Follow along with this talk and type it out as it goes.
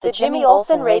The Jimmy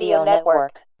Olsen Radio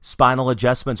Network. Spinal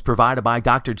adjustments provided by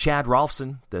Dr. Chad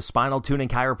Rolfson. The Spinal Tuning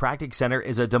Chiropractic Center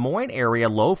is a Des Moines area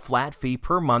low flat fee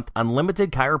per month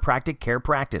unlimited chiropractic care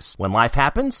practice. When life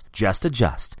happens, just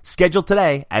adjust. Schedule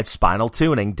today at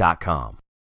spinaltuning.com.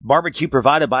 Barbecue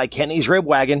provided by Kenny's Rib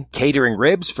Wagon, catering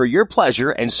ribs for your pleasure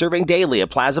and serving daily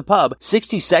at Plaza Pub,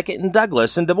 62nd and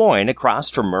Douglas in Des Moines across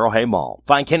from Merle Hay Mall.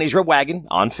 Find Kenny's Rib Wagon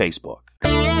on Facebook.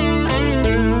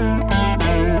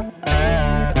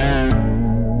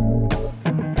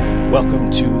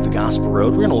 Welcome to the Gospel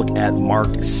Road. We're going to look at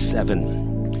Mark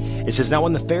 7. It says, Now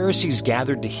when the Pharisees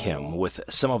gathered to him with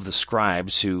some of the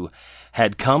scribes who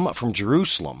had come from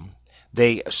Jerusalem,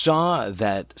 they saw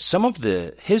that some of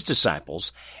his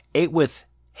disciples ate with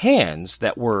hands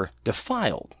that were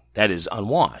defiled, that is,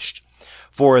 unwashed.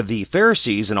 For the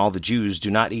Pharisees and all the Jews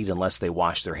do not eat unless they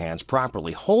wash their hands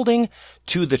properly, holding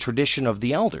to the tradition of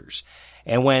the elders.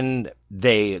 And when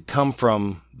they come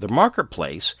from the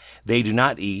marketplace, they do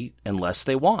not eat unless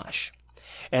they wash.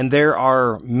 And there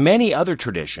are many other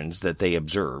traditions that they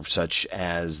observe, such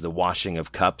as the washing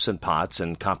of cups and pots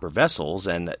and copper vessels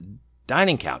and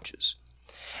dining couches.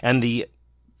 And the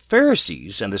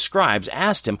Pharisees and the scribes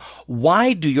asked him,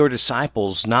 Why do your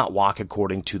disciples not walk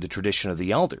according to the tradition of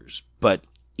the elders, but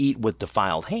eat with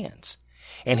defiled hands?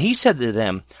 And he said to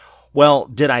them, Well,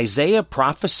 did Isaiah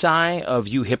prophesy of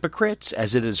you hypocrites,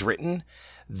 as it is written,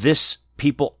 This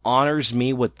people honors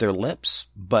me with their lips,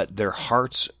 but their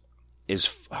heart is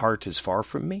far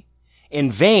from me?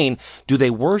 In vain do they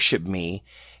worship me,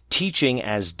 teaching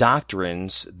as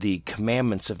doctrines the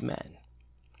commandments of men.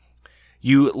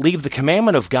 You leave the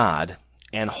commandment of God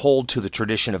and hold to the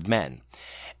tradition of men.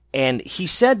 And he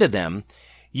said to them,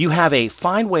 You have a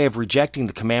fine way of rejecting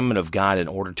the commandment of God in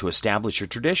order to establish your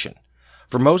tradition.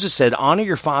 For Moses said, Honor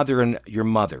your father and your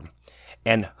mother,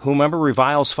 and whomever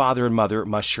reviles father and mother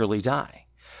must surely die.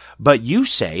 But you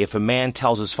say, if a man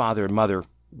tells his father and mother,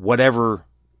 Whatever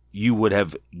you would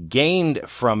have gained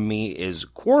from me is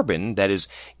Corban, that is,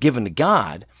 given to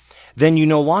God, then you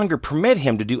no longer permit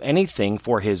him to do anything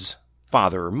for his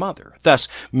father or mother, thus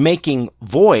making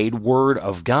void word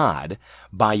of God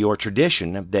by your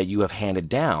tradition that you have handed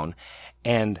down,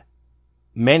 and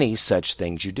many such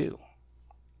things you do.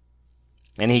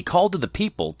 And he called to the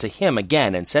people to him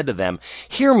again and said to them,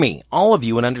 Hear me, all of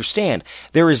you, and understand.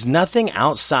 There is nothing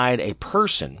outside a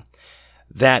person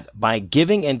that by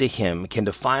giving into him can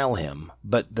defile him,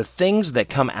 but the things that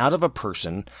come out of a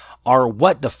person are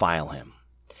what defile him.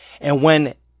 And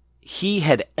when he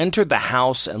had entered the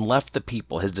house and left the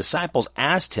people, his disciples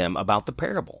asked him about the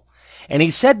parable. And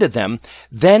he said to them,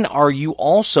 Then are you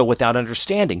also without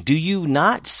understanding? Do you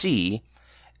not see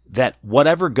that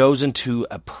whatever goes into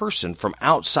a person from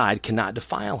outside cannot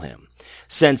defile him,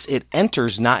 since it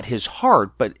enters not his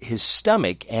heart, but his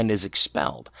stomach, and is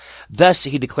expelled? Thus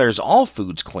he declares all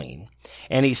foods clean.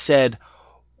 And he said,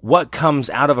 What comes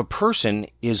out of a person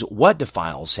is what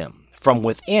defiles him. From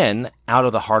within, out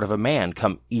of the heart of a man,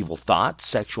 come evil thoughts,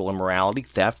 sexual immorality,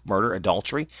 theft, murder,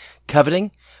 adultery,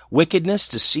 coveting, wickedness,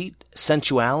 deceit,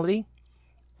 sensuality,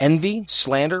 envy,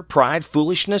 slander, pride,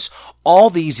 foolishness.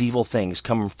 All these evil things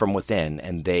come from within,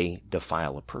 and they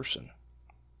defile a person.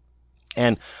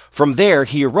 And from there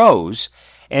he arose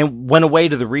and went away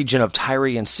to the region of Tyre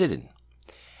and Sidon.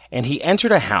 And he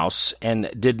entered a house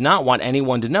and did not want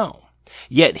anyone to know.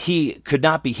 Yet he could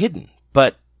not be hidden.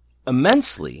 But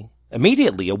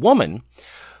immediately a woman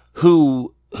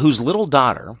whose little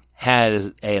daughter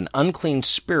had an unclean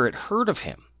spirit heard of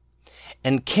him,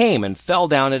 and came and fell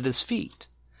down at his feet.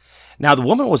 Now the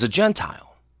woman was a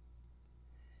Gentile,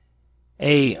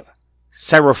 a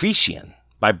Syrophoenician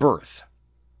by birth,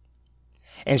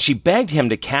 and she begged him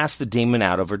to cast the demon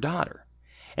out of her daughter.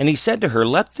 And he said to her,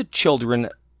 Let the children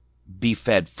be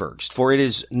fed first, for it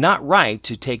is not right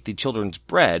to take the children's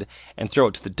bread and throw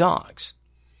it to the dogs.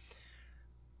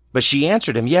 But she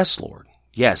answered him, Yes, Lord.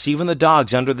 Yes, even the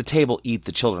dogs under the table eat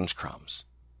the children's crumbs.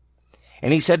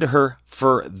 And he said to her,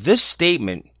 For this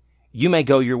statement you may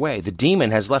go your way. The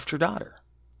demon has left her daughter.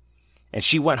 And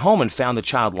she went home and found the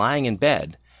child lying in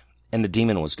bed, and the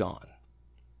demon was gone.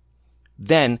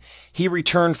 Then he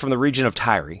returned from the region of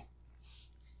Tyre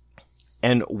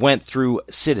and went through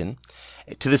Sidon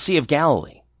to the Sea of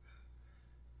Galilee,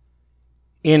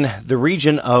 in the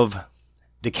region of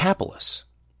Decapolis.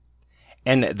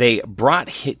 And they brought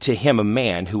to him a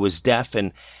man who was deaf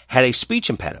and had a speech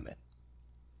impediment.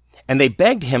 And they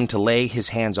begged him to lay his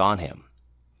hands on him.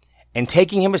 And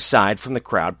taking him aside from the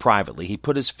crowd privately, he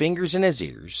put his fingers in his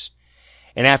ears,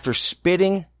 and after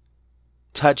spitting,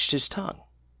 touched his tongue.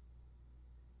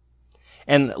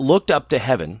 And looked up to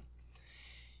heaven.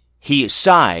 He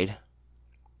sighed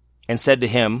and said to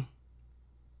him,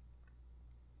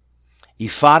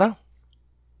 Ephata,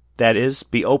 that is,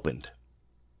 be opened.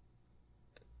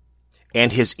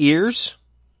 And his ears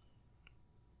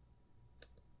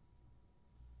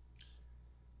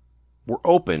were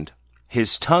opened,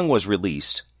 his tongue was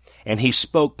released, and he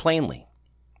spoke plainly.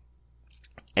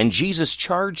 And Jesus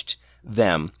charged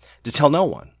them to tell no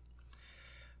one.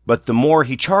 But the more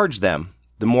he charged them,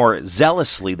 the more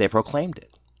zealously they proclaimed it.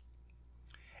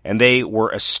 And they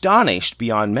were astonished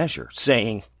beyond measure,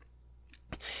 saying,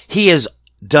 He has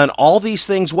done all these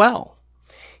things well.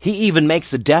 He even makes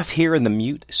the deaf hear and the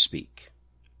mute speak.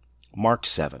 Mark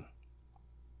 7.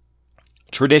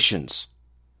 Traditions.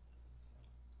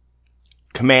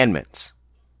 Commandments.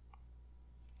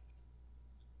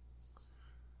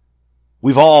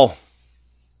 We've all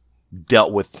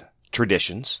dealt with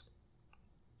traditions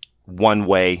one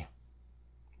way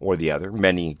or the other,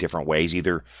 many different ways,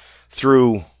 either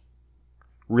through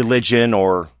religion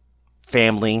or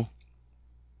family,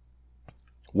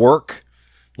 work.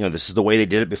 This is the way they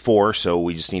did it before, so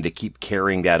we just need to keep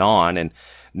carrying that on and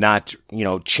not,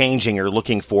 changing or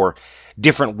looking for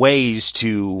different ways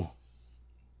to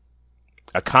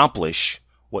accomplish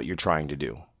what you're trying to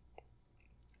do.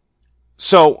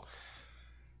 So,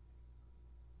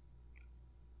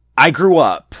 I grew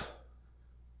up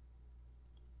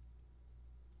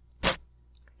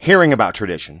hearing about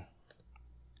tradition,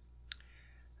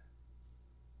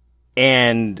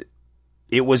 and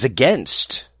it was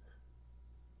against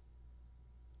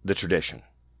the tradition.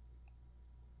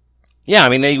 Yeah,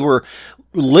 they were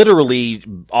literally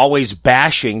always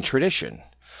bashing tradition.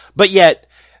 But yet,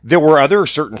 there were other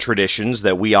certain traditions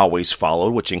that we always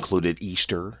followed, which included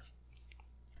Easter,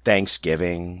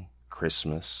 Thanksgiving,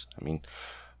 Christmas.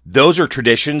 Those are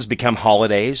traditions, become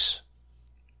holidays.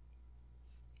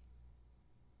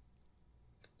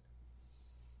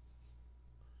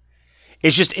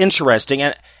 It's just interesting,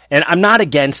 and I'm not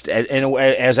against it. And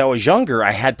as I was younger,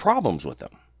 I had problems with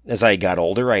them. As I got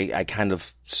older, I kind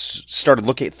of started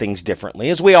looking at things differently,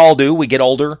 as we all do. We get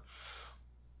older.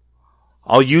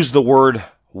 I'll use the word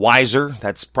wiser.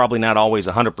 That's probably not always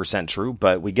 100% true,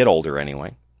 but we get older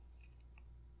anyway.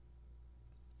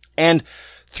 And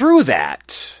through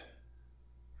that,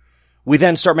 we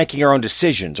then start making our own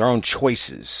decisions, our own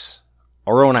choices,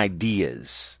 our own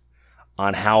ideas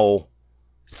on how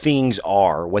things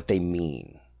are, what they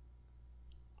mean.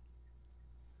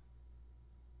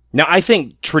 Now, I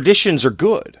think traditions are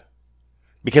good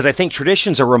because I think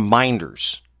traditions are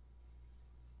reminders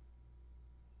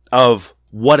of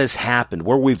what has happened,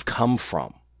 where we've come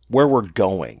from, where we're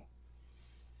going.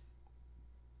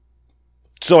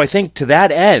 So I think to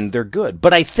that end, they're good.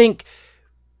 But I think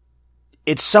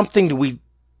it's something that we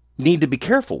need to be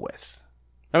careful with.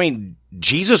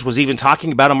 Jesus was even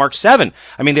talking about in Mark 7.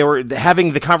 They were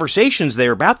having the conversations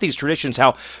there about these traditions,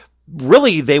 how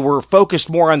really they were focused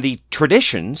more on the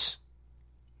traditions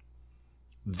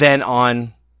than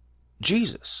on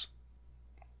Jesus.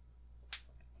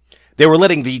 They were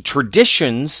letting the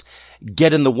traditions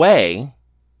get in the way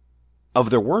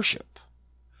of their worship.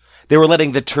 They were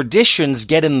letting the traditions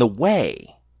get in the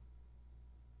way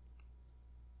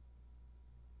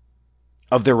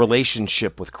of their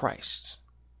relationship with Christ,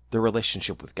 their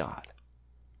relationship with God.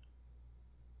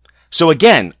 So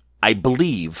again, I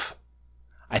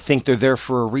think they're there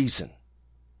for a reason.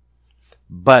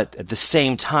 But at the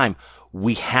same time,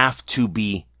 we have to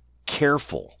be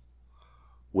careful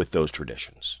with those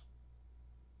traditions.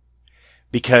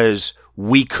 Because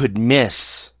we could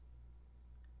miss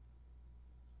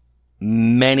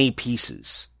many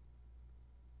pieces,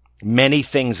 many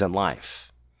things in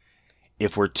life,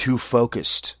 if we're too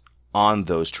focused on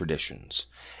those traditions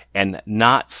and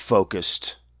not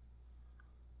focused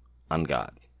on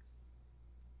God.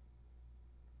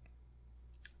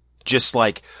 Just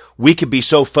like we could be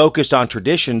so focused on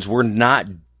traditions, we're not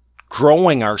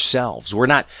growing ourselves. We're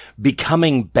not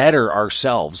becoming better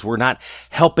ourselves. We're not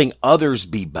helping others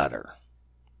be better.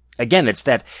 Again, it's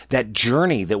that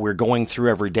journey that we're going through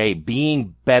every day,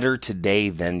 being better today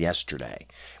than yesterday,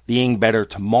 being better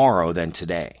tomorrow than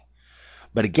today.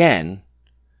 But again,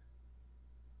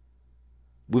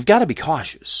 we've got to be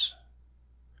cautious.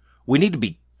 We need to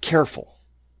be careful.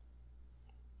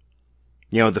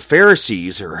 The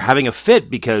Pharisees are having a fit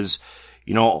because,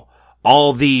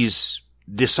 all these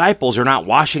disciples are not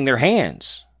washing their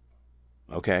hands.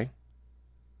 Okay.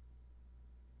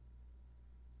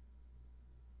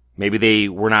 Maybe they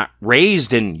were not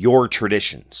raised in your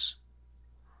traditions.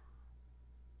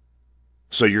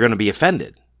 So you're going to be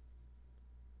offended.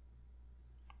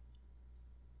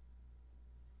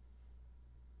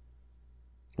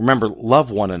 Remember,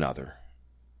 love one another.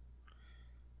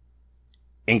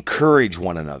 encourage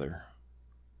one another,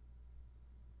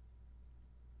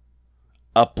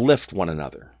 uplift one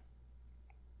another.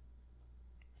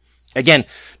 Again,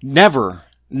 never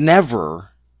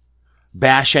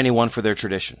bash anyone for their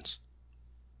traditions.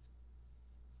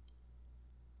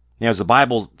 As the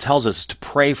Bible tells us to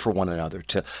pray for one another,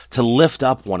 to lift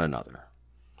up one another.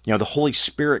 The Holy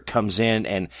Spirit comes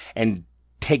in and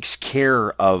takes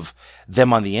care of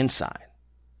them on the inside.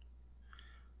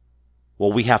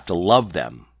 Well, we have to love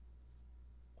them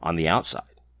on the outside.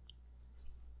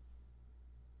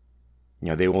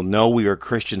 They will know we are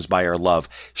Christians by our love,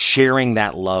 sharing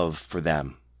that love for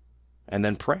them, and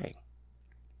then praying.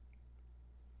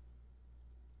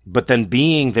 But then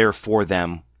being there for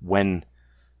them when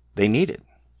they need it.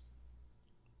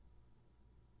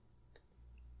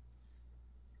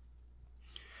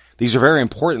 These are very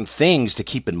important things to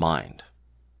keep in mind.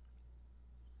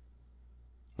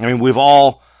 We've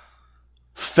all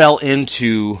fell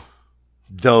into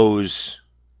those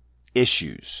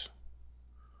issues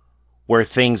where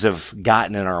things have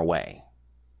gotten in our way.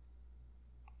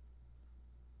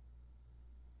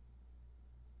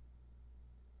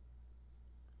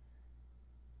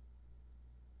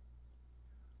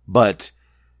 But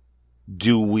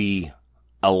do we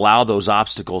allow those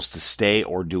obstacles to stay,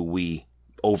 or do we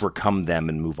overcome them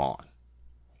and move on?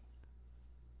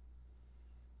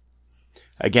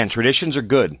 Again, traditions are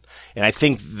good, and I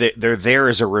think that they're there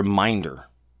as a reminder,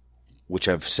 which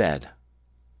I've said,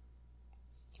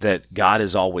 that God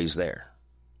is always there,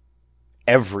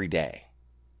 every day.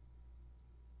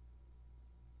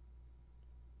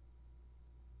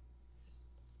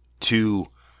 To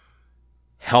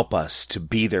help us, to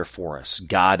be there for us.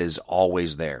 God is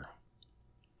always there.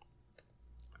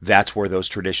 That's where those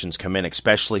traditions come in,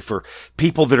 especially for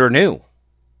people that are new,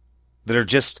 that are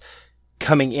just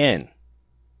coming in,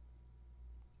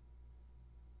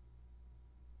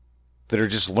 that are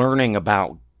just learning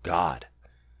about God.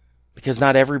 Because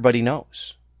not everybody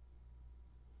knows.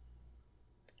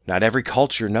 Not every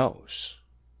culture knows.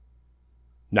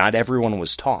 Not everyone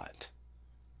was taught.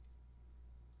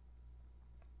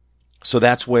 So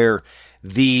that's where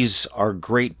these are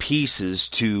great pieces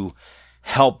to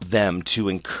help them, to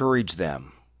encourage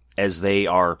them as they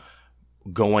are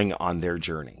going on their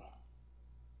journey.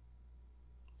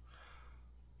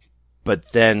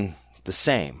 But then the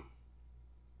same.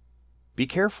 Be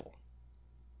careful.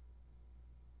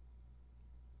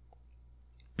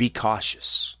 Be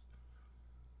cautious.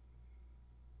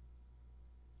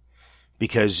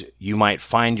 Because you might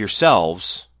find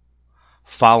yourselves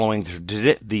following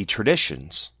the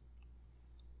traditions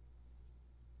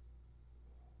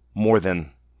more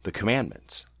than the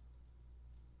commandments.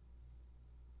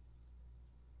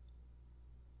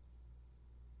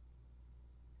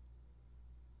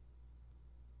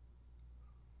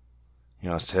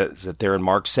 It says that there in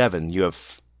Mark 7, you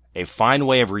have a fine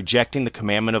way of rejecting the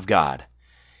commandment of God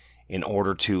in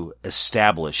order to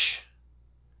establish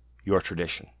your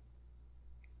tradition.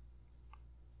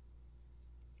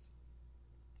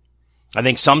 I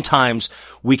think sometimes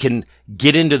we can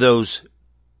get into those,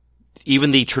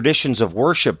 even the traditions of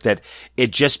worship, that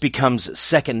it just becomes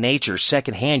second nature,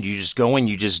 second hand. You just go in,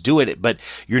 you just do it, but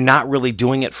you're not really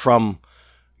doing it from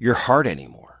your heart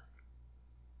anymore.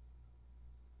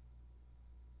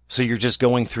 So you're just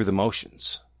going through the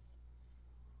motions.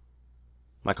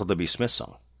 Michael W. Smith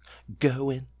song.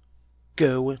 Going.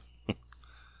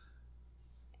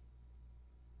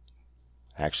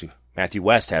 Actually, Matthew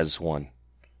West has one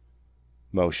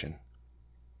motion.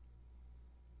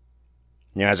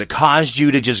 Has it caused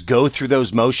you to just go through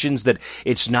those motions that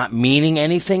it's not meaning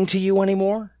anything to you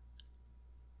anymore?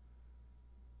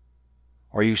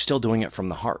 Or are you still doing it from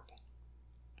the heart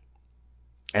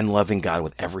and loving God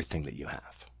with everything that you have?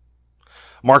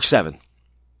 Mark 7,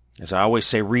 as I always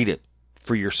say, read it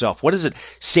for yourself. What does it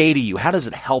say to you? How does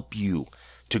it help you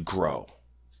to grow?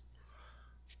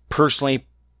 Personally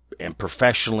and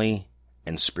professionally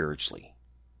and spiritually.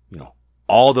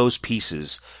 All those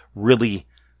pieces really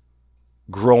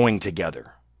growing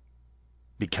together,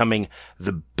 becoming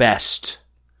the best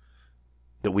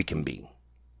that we can be.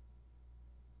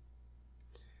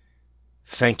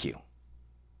 Thank you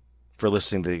for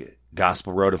listening to the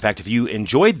Gospel Road. In fact, if you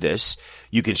enjoyed this,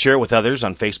 you can share it with others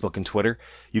on Facebook and Twitter.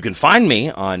 You can find me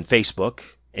on Facebook,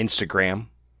 Instagram,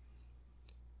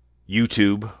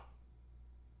 YouTube,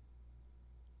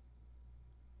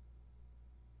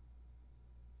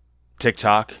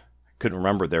 TikTok. Couldn't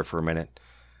remember there for a minute.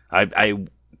 I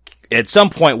at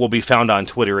some point will be found on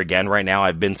Twitter again. Right now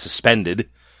I've been suspended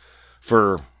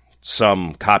for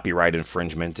some copyright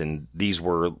infringement, and these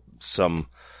were some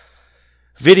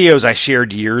videos I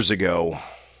shared years ago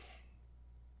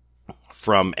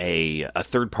from a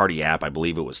third-party app. I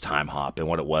believe it was TimeHop, and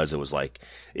what it was like,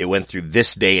 it went through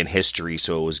this day in history,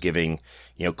 so it was giving,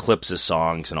 clips of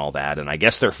songs and all that, and I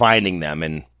guess they're finding them,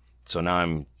 and so now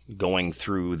I'm going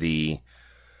through the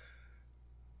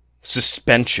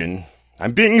suspension.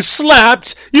 I'm being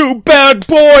slapped! You bad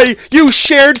boy! You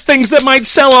shared things that might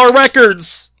sell our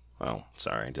records! Oh,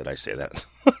 sorry, did I say that?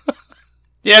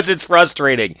 Yes, it's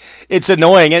frustrating. It's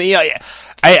annoying, and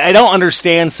I don't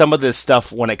understand some of this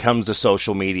stuff when it comes to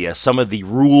social media, some of the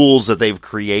rules that they've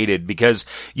created, because,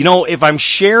 if I'm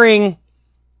sharing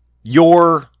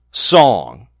your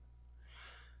song,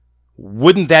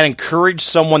 wouldn't that encourage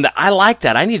someone that I like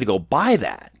that? I need to go buy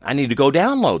that. I need to go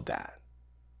download that.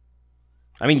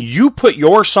 I mean, you put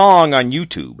your song on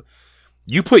YouTube,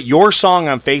 you put your song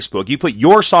on Facebook, you put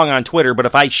your song on Twitter, but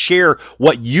if I share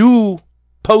what you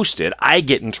posted, I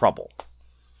get in trouble.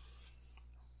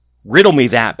 Riddle me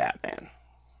that, Batman.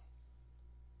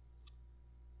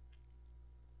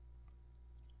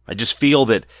 I just feel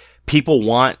that people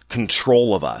want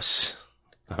control of us.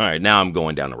 All right, now I'm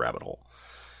going down the rabbit hole.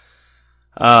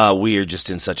 We are just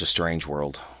in such a strange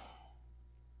world.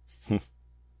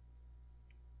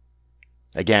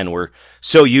 Again, we're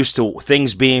so used to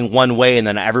things being one way, and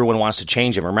then everyone wants to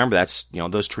change them. Remember, that's,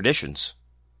 those traditions.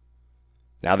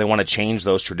 Now they want to change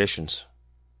those traditions.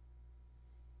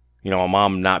 My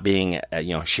mom not being,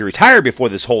 she retired before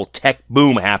this whole tech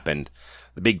boom happened,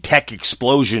 the big tech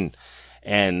explosion,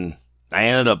 and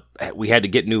we had to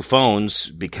get new phones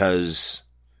because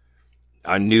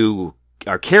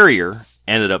our carrier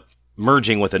ended up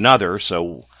merging with another,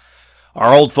 so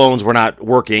our old phones were not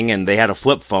working, and they had a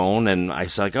flip phone, and I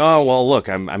was like, oh, well, look,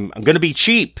 I'm going to be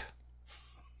cheap.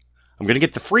 I'm going to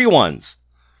get the free ones.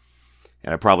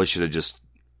 And I probably should have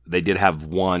they did have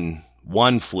one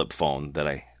flip phone that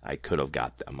I could have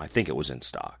got them. I think it was in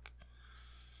stock.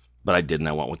 But I didn't.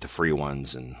 I went with the free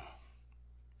ones, and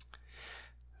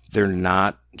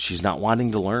she's not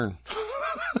wanting to learn.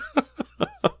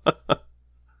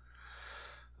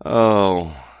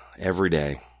 Oh, every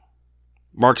day.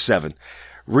 Mark 7.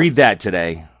 Read that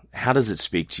today. How does it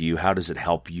speak to you? How does it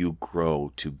help you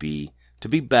grow to be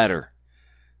better?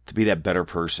 To be that better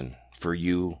person for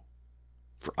you,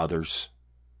 for others?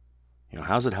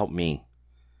 How does it help me?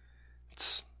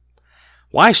 It's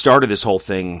why I started this whole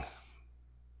thing.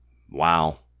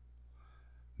 Wow.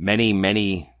 Many,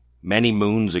 many, many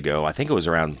moons ago. I think it was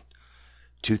around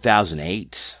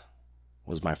 2008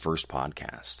 was my first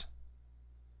podcast.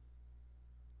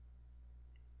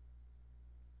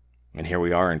 And here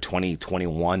we are in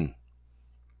 2021.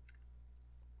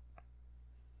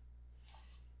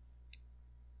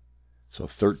 So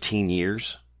 13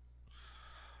 years.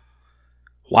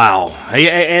 Wow. I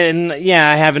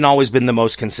haven't always been the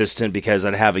most consistent because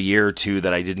I'd have a year or two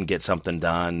that I didn't get something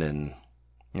done, and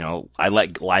I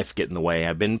let life get in the way.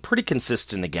 I've been pretty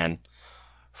consistent again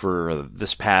for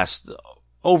this past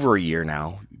over a year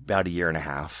now, about a year and a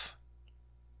half,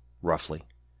 roughly.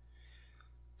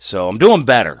 So I'm doing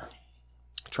better.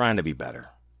 Trying to be better.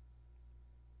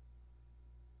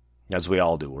 As we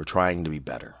all do. We're trying to be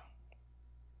better.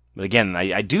 But again,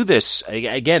 I do this,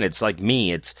 again, it's like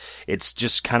me. It's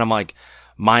just kind of like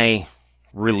my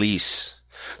release.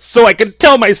 So I can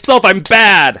tell myself I'm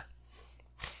bad.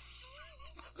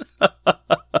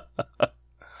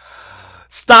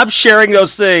 Stop sharing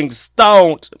those things.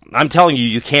 Don't. I'm telling you,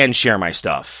 you can share my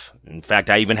stuff. In fact,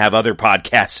 I even have other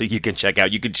podcasts so you can check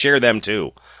out. You can share them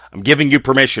too. I'm giving you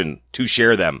permission to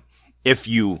share them if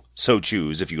you so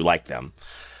choose, if you like them.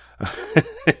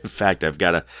 In fact, I've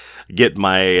got to get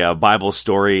my Bible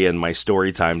story and my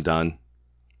story time done.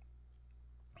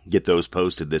 Get those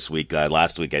posted this week.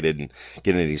 Last week I didn't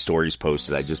get any stories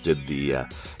posted. I just did the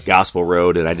Gospel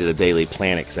Road, and I did a Daily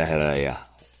Planet because I had a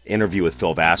interview with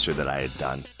Phil Vassar that I had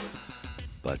done.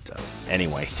 But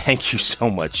anyway, thank you so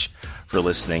much for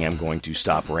listening. I'm going to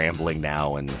stop rambling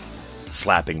now and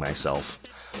slapping myself.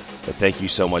 But thank you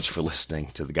so much for listening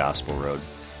to the Gospel Road.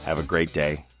 Have a great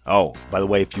day. Oh, by the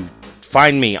way, if you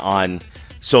find me on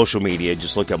social media,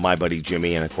 just look up My Buddy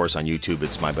Jimmy. And, of course, on YouTube,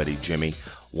 it's My Buddy Jimmy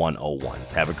 101.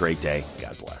 Have a great day.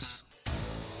 God bless.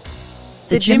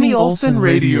 The Jimmy Olsen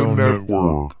Radio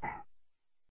Network.